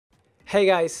Hey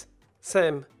guys,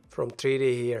 Sam from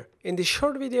ThreeDee here. In this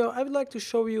short video I would like to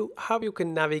show you how you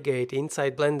can navigate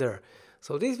inside Blender.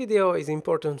 So this video is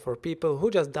important for people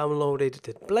who just downloaded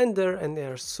the Blender and they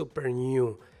are super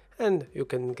new. And you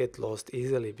can get lost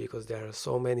easily because there are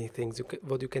so many things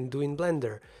what you can do in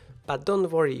Blender. But don't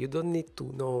worry, you don't need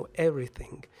to know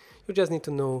everything. You just need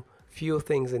to know few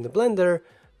things in the Blender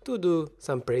to do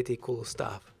some pretty cool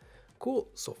stuff. Cool,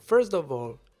 so first of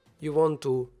all, you want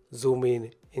to zoom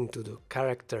in into the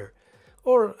character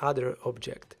or other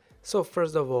object. So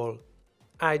first of all,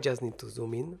 I just need to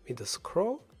zoom in with the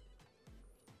scroll.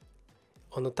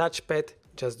 On the touchpad,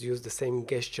 just use the same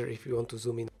gesture if you want to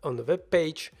zoom in on the web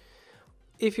page.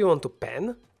 If you want to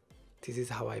pan, this is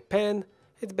how I pan.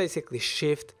 It's basically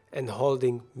shift and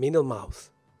holding middle mouse.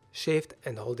 Shift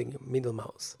and holding middle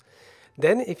mouse.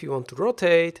 Then if you want to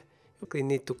rotate, you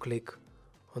need to click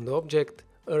on the object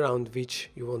around which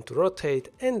you want to rotate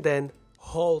and then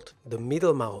hold the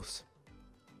middle mouse.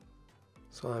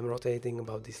 So I'm rotating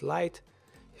about this light.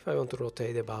 If I want to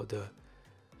rotate about the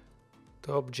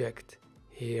object,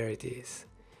 here it is.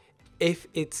 If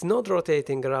it's not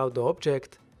rotating around the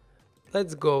object,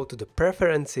 let's go to the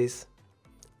preferences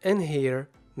and here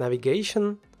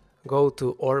navigation, go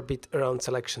to orbit around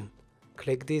selection.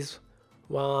 Click this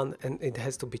one and it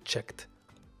has to be checked.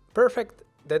 Perfect,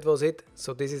 that was it.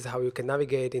 So this is how you can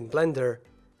navigate in Blender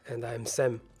and I'm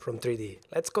Sam from ThreeDee.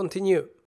 Let's continue.